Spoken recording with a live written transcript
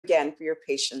again for your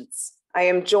patience. I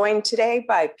am joined today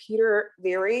by Peter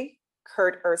Leary,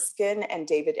 Kurt Erskine, and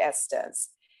David Estes,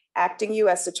 acting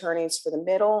U.S. attorneys for the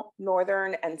Middle,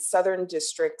 Northern, and Southern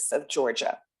districts of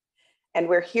Georgia. And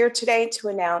we're here today to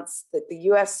announce that the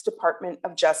U.S. Department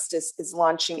of Justice is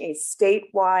launching a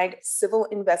statewide civil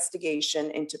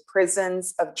investigation into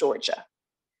prisons of Georgia.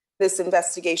 This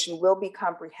investigation will be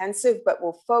comprehensive, but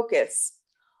will focus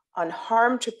on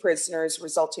harm to prisoners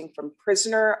resulting from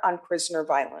prisoner-on-prisoner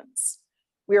violence.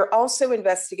 We are also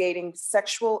investigating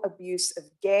sexual abuse of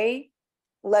gay,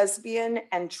 lesbian,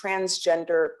 and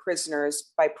transgender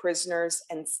prisoners by prisoners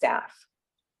and staff.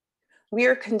 We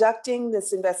are conducting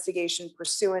this investigation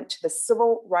pursuant to the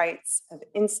Civil Rights of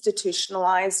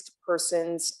Institutionalized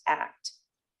Persons Act.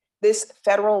 This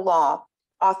federal law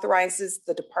authorizes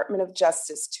the Department of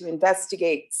Justice to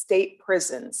investigate state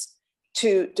prisons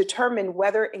to determine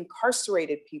whether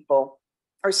incarcerated people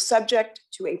are subject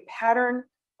to a pattern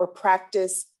or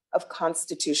practice of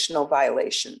constitutional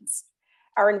violations.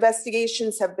 Our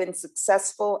investigations have been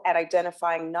successful at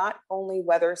identifying not only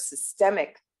whether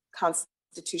systemic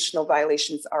constitutional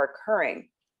violations are occurring,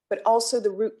 but also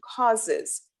the root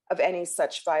causes of any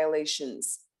such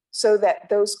violations so that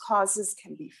those causes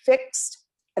can be fixed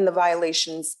and the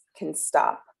violations can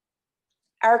stop.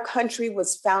 Our country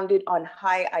was founded on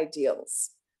high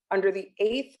ideals. Under the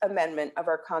 8th Amendment of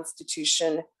our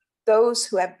Constitution, those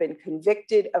who have been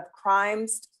convicted of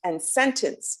crimes and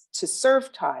sentenced to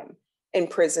serve time in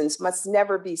prisons must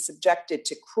never be subjected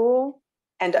to cruel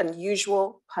and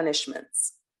unusual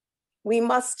punishments. We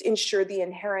must ensure the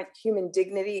inherent human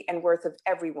dignity and worth of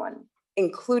everyone,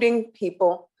 including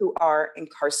people who are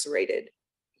incarcerated.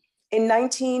 In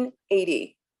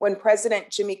 1980, when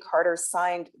President Jimmy Carter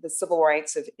signed the Civil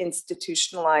Rights of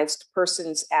Institutionalized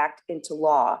Persons Act into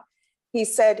law, he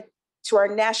said, "To our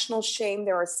national shame,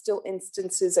 there are still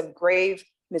instances of grave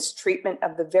mistreatment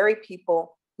of the very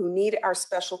people who need our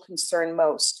special concern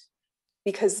most,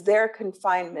 because their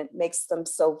confinement makes them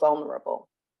so vulnerable."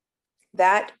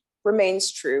 That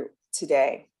remains true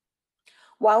today.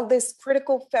 While this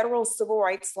critical federal civil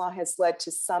rights law has led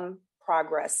to some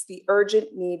progress, the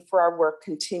urgent need for our work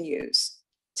continues.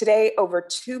 Today, over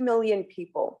 2 million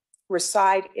people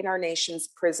reside in our nation's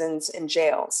prisons and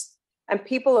jails, and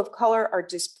people of color are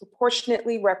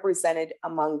disproportionately represented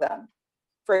among them.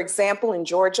 For example, in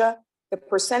Georgia, the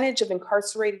percentage of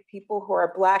incarcerated people who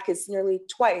are Black is nearly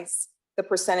twice the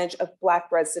percentage of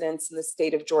Black residents in the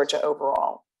state of Georgia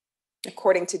overall.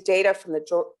 According to data from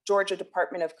the Georgia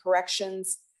Department of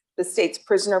Corrections, the state's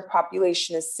prisoner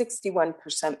population is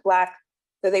 61% Black,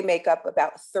 though they make up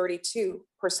about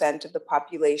 32% of the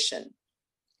population.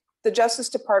 The Justice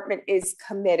Department is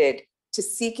committed to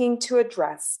seeking to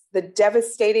address the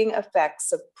devastating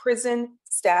effects of prison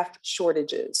staff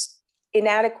shortages,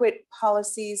 inadequate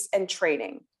policies and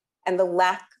training, and the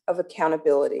lack of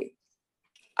accountability.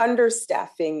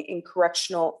 Understaffing in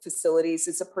correctional facilities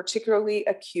is a particularly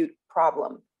acute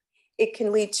problem. It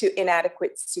can lead to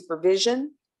inadequate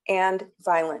supervision and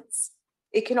violence.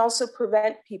 It can also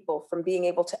prevent people from being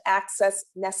able to access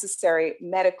necessary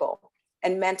medical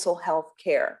and mental health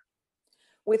care.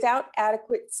 Without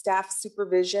adequate staff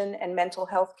supervision and mental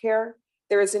health care,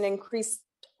 there is an increased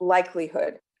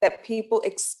likelihood that people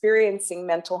experiencing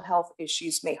mental health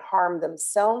issues may harm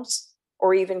themselves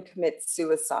or even commit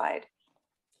suicide.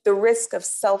 The risk of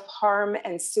self-harm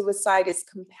and suicide is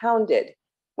compounded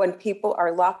when people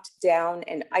are locked down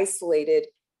and isolated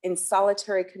in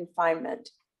solitary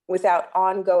confinement without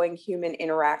ongoing human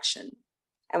interaction.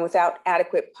 And without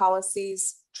adequate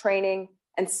policies, training,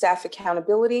 and staff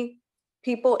accountability,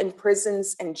 people in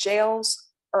prisons and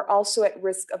jails are also at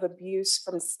risk of abuse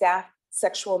from staff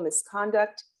sexual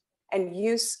misconduct and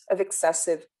use of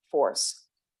excessive force.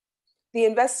 The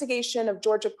investigation of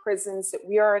Georgia prisons that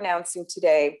we are announcing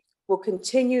today will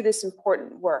continue this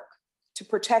important work to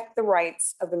protect the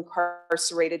rights of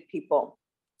incarcerated people.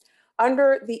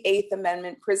 Under the 8th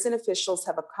Amendment, prison officials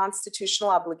have a constitutional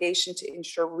obligation to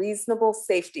ensure reasonable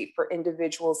safety for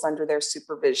individuals under their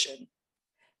supervision.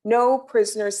 No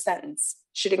prisoner's sentence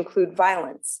should include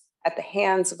violence at the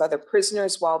hands of other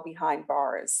prisoners while behind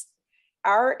bars.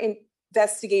 Our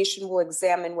investigation will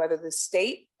examine whether the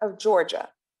state of Georgia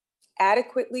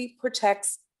adequately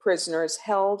protects prisoners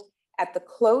held at the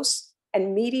close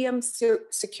and medium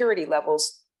security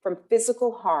levels from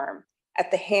physical harm at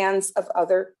the hands of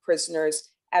other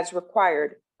prisoners as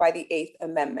required by the 8th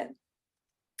Amendment.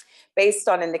 Based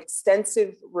on an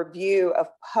extensive review of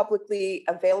publicly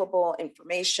available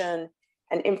information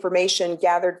and information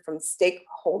gathered from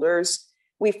stakeholders,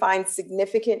 we find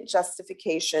significant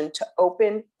justification to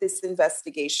open this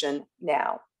investigation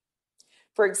now.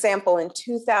 For example, in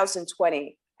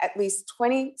 2020, at least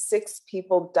 26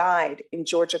 people died in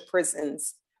Georgia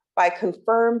prisons by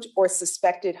confirmed or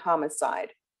suspected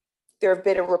homicide. There have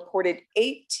been a reported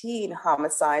 18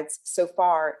 homicides so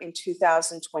far in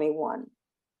 2021.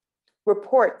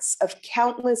 Reports of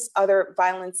countless other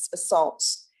violence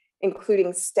assaults,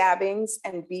 including stabbings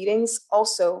and beatings,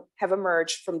 also have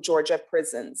emerged from Georgia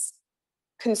prisons.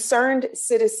 Concerned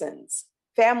citizens,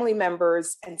 family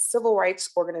members, and civil rights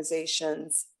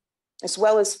organizations, as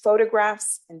well as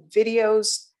photographs and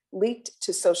videos leaked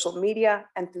to social media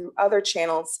and through other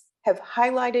channels, have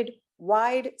highlighted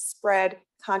widespread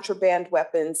contraband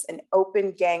weapons and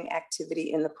open gang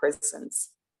activity in the prisons.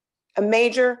 A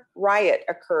major riot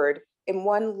occurred in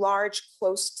one large,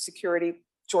 close security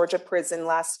Georgia prison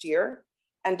last year,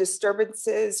 and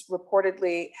disturbances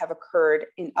reportedly have occurred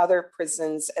in other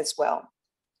prisons as well.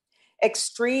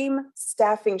 Extreme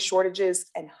staffing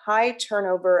shortages and high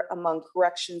turnover among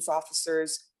corrections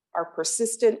officers are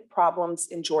persistent problems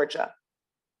in Georgia.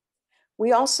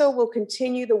 We also will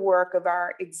continue the work of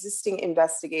our existing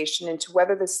investigation into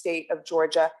whether the state of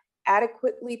Georgia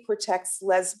adequately protects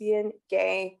lesbian,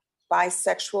 gay,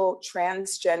 bisexual,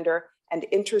 transgender, and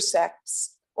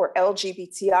intersex or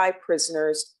LGBTI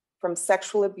prisoners from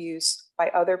sexual abuse by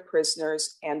other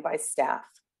prisoners and by staff.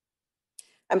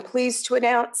 I'm pleased to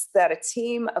announce that a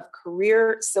team of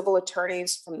career civil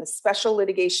attorneys from the Special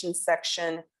Litigation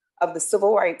Section of the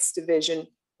Civil Rights Division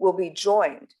will be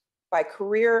joined by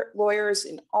career lawyers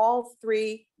in all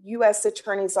 3 U.S.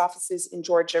 attorneys' offices in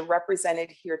Georgia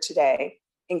represented here today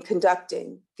in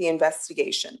conducting the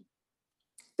investigation.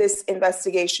 This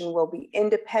investigation will be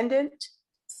independent,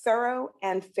 thorough,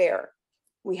 and fair.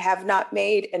 We have not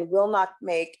made and will not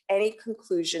make any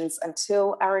conclusions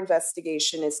until our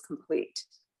investigation is complete.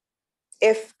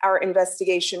 If our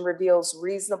investigation reveals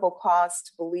reasonable cause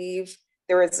to believe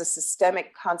there is a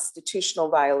systemic constitutional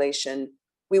violation,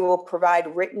 we will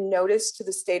provide written notice to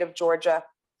the state of Georgia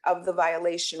of the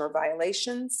violation or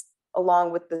violations,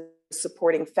 along with the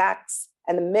supporting facts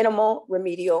and the minimal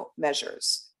remedial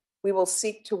measures. We will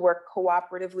seek to work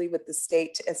cooperatively with the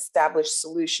state to establish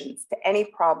solutions to any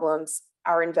problems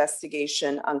our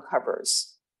investigation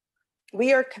uncovers.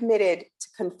 We are committed to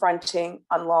confronting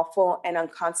unlawful and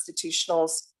unconstitutional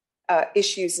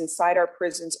issues inside our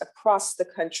prisons across the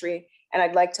country, and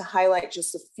I'd like to highlight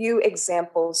just a few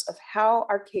examples of how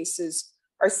our cases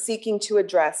are seeking to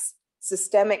address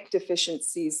systemic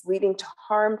deficiencies leading to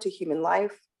harm to human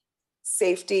life,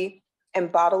 safety,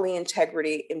 and bodily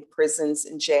integrity in prisons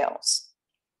and jails.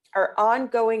 Our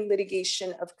ongoing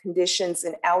litigation of conditions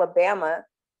in Alabama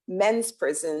men's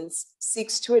prisons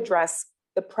seeks to address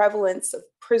the prevalence of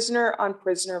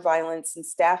prisoner-on-prisoner violence and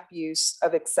staff use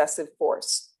of excessive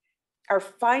force. Our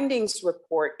findings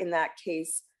report in that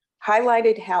case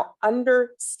highlighted how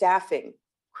understaffing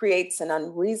creates an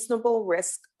unreasonable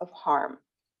risk of harm.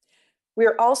 We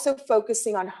are also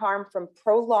focusing on harm from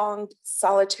prolonged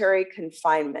solitary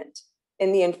confinement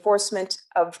in the enforcement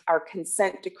of our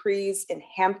consent decrees in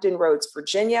Hampton Roads,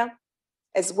 Virginia,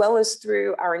 as well as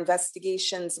through our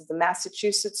investigations of the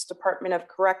Massachusetts Department of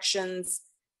Corrections,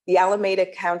 the Alameda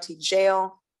County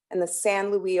Jail, and the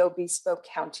San Luis Obispo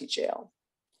County Jail.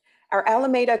 Our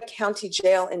Alameda County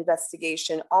Jail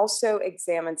investigation also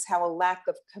examines how a lack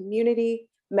of community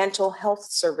mental health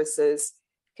services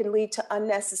can lead to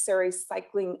unnecessary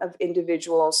cycling of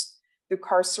individuals through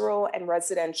carceral and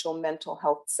residential mental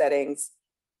health settings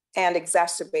and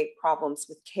exacerbate problems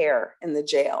with care in the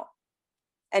jail.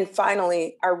 And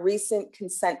finally, our recent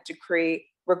consent decree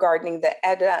regarding the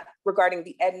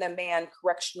Edna Mann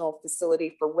Correctional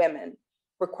Facility for Women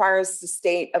requires the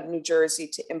state of New Jersey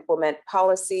to implement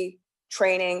policy,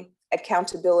 training,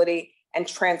 accountability, and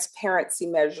transparency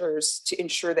measures to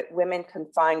ensure that women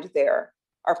confined there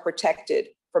are protected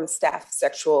from staff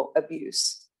sexual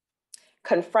abuse.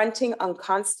 Confronting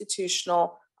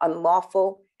unconstitutional,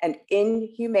 unlawful, and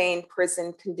inhumane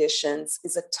prison conditions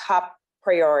is a top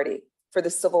priority for the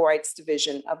Civil Rights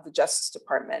Division of the Justice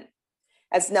Department.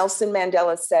 As Nelson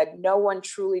Mandela said, no one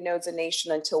truly knows a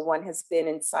nation until one has been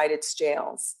inside its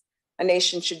jails. A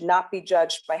nation should not be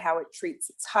judged by how it treats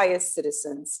its highest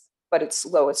citizens, but its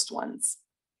lowest ones.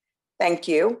 Thank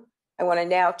you. I want to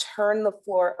now turn the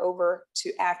floor over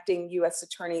to Acting U.S.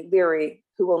 Attorney Leary,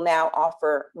 who will now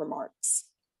offer remarks.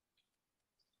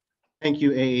 Thank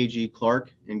you, AAG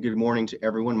Clark, and good morning to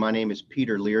everyone. My name is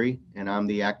Peter Leary, and I'm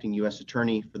the Acting U.S.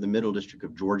 Attorney for the Middle District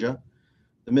of Georgia.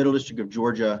 The Middle District of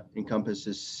Georgia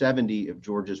encompasses 70 of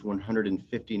Georgia's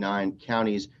 159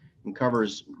 counties and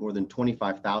covers more than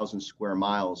 25,000 square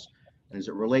miles. And as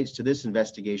it relates to this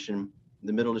investigation,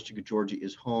 the Middle District of Georgia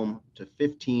is home to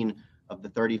 15 of the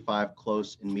 35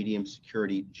 close and medium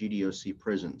security GDOC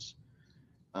prisons.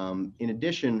 In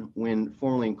addition, when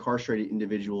formerly incarcerated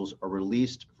individuals are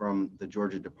released from the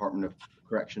Georgia Department of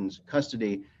Corrections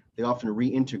custody, they often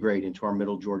reintegrate into our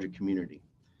Middle Georgia community.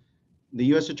 The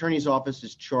U.S. Attorney's Office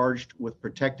is charged with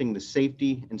protecting the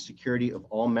safety and security of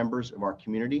all members of our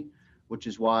community, which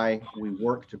is why we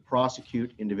work to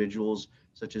prosecute individuals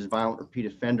such as violent repeat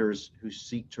offenders who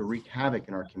seek to wreak havoc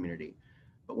in our community.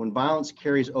 But when violence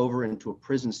carries over into a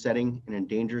prison setting and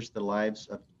endangers the lives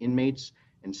of inmates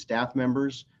and staff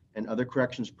members and other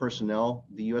corrections personnel,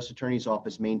 the U.S. Attorney's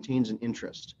Office maintains an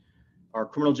interest. Our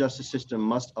criminal justice system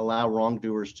must allow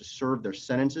wrongdoers to serve their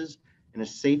sentences in a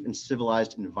safe and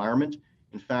civilized environment.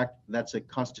 In fact, that's a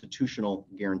constitutional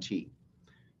guarantee.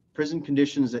 Prison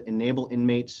conditions that enable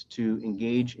inmates to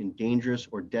engage in dangerous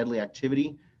or deadly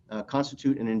activity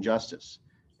constitute an injustice.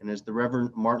 And as the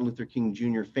Reverend Martin Luther King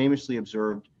Jr. famously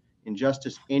observed,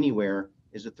 injustice anywhere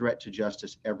is a threat to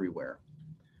justice everywhere.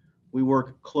 We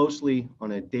work closely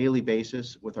on a daily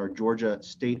basis with our Georgia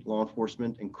state law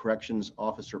enforcement and corrections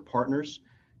officer partners,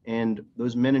 and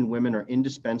those men and women are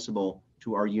indispensable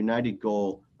to our united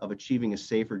goal of achieving a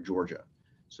safer Georgia.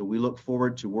 So we look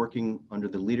forward to working under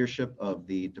the leadership of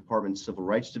the Department's Civil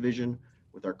Rights Division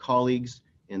with our colleagues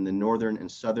in the Northern and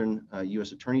Southern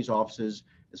U.S. Attorney's offices,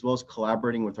 as well as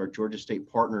collaborating with our Georgia state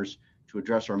partners to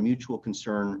address our mutual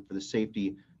concern for the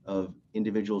safety of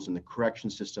individuals in the correction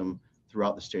system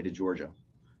throughout the state of Georgia.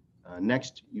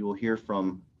 Next, you will hear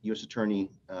from U.S. Attorney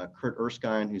Kurt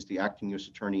Erskine, who's the acting U.S.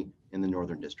 Attorney in the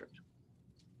Northern District.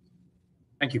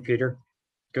 Thank you, Peter.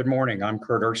 Good morning. I'm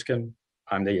Kurt Erskine.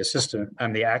 I'm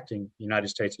the acting United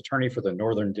States Attorney for the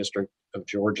Northern District of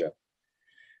Georgia.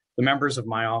 The members of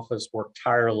my office work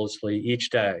tirelessly each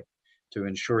day to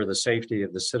ensure the safety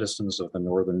of the citizens of the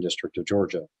Northern District of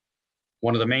Georgia.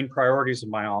 One of the main priorities of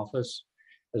my office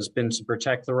has been to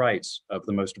protect the rights of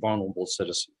the most vulnerable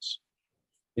citizens.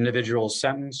 Individuals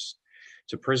sentenced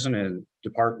to prison in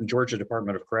Georgia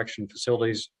Department of Correction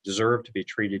facilities deserve to be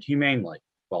treated humanely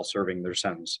while serving their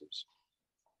sentences.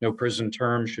 No prison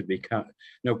term should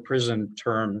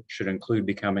include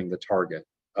becoming the target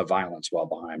of violence while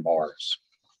behind bars.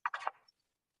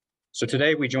 So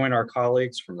today we join our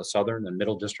colleagues from the Southern and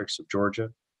Middle Districts of Georgia,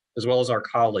 as well as our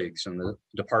colleagues in the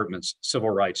department's Civil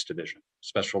Rights Division,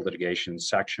 Special Litigation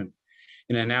Section,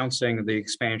 in announcing the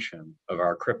expansion of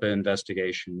our CRIPA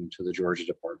investigation to the Georgia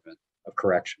Department of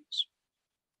Corrections.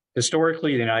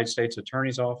 Historically, the United States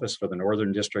Attorney's Office for the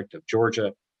Northern District of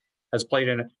Georgia has played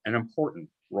an important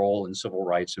role in civil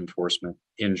rights enforcement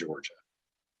in Georgia.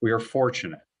 We are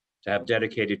fortunate to have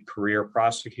dedicated career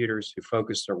prosecutors who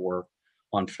focus their work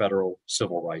on federal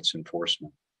civil rights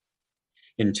enforcement.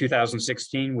 In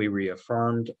 2016, we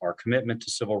reaffirmed our commitment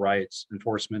to civil rights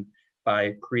enforcement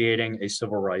by creating a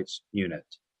civil rights unit.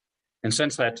 And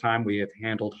since that time, we have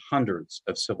handled hundreds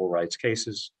of civil rights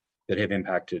cases that have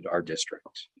impacted our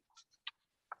district.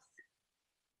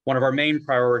 One of our main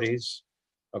priorities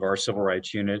of our civil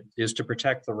rights unit is to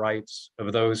protect the rights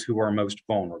of those who are most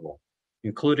vulnerable,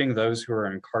 including those who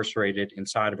are incarcerated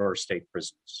inside of our state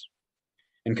prisons.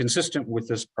 And consistent with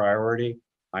this priority,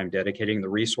 I'm dedicating the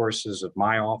resources of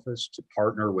my office to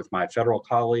partner with my federal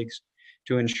colleagues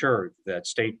to ensure that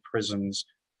state prisons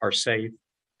are safe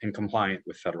and compliant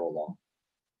with federal law.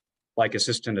 Like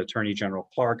Assistant Attorney General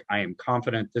Clark, I am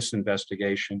confident this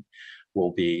investigation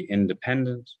will be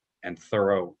independent and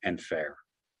thorough and fair.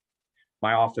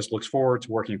 My office looks forward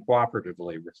to working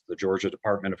cooperatively with the Georgia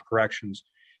Department of Corrections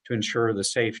to ensure the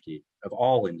safety of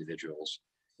all individuals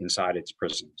inside its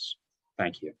prisons.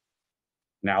 Thank you.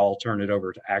 Now I'll turn it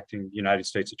over to Acting United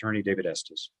States Attorney David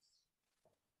Estes.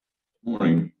 Good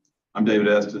morning. I'm David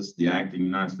Estes, the Acting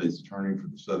United States Attorney for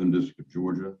the Southern District of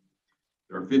Georgia.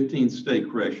 There are 15 state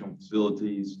correctional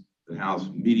facilities that house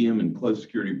medium and close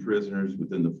security prisoners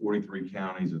within the 43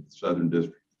 counties of the Southern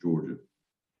District of Georgia.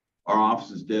 Our office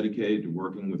is dedicated to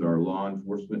working with our law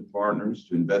enforcement partners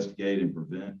to investigate and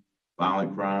prevent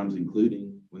violent crimes,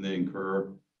 including when they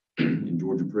occur in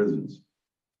Georgia prisons.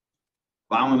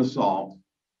 Violent assault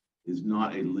is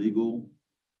not a legal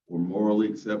or morally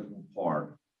acceptable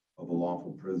part of a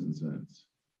lawful prison sentence.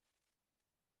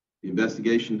 The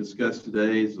investigation discussed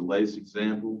today is the latest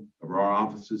example of our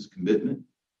office's commitment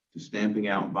to stamping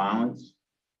out violence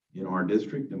in our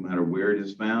district, no matter where it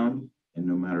is found and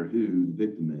no matter who the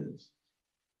victim is.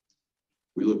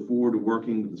 We look forward to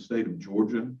working with the state of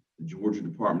Georgia, the Georgia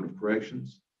Department of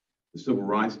Corrections, the Civil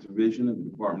Rights Division of the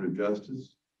Department of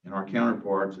Justice, and our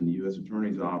counterparts in the U.S.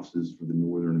 Attorney's offices for the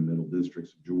Northern and Middle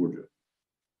Districts of Georgia,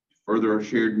 to further our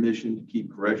shared mission to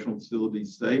keep correctional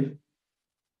facilities safe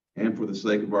and for the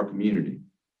sake of our community.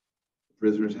 The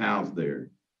prisoners housed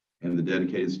there, and the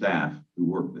dedicated staff who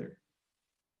work there.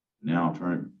 Now I'll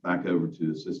turn it back over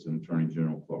to Assistant Attorney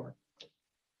General Clark.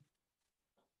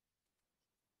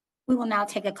 We will now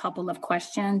take a couple of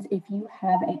questions. If you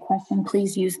have a question,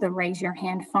 please use the raise your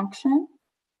hand function.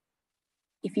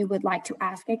 If you would like to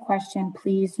ask a question,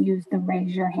 please use the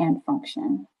raise your hand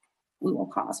function. We will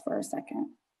pause for a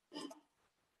second.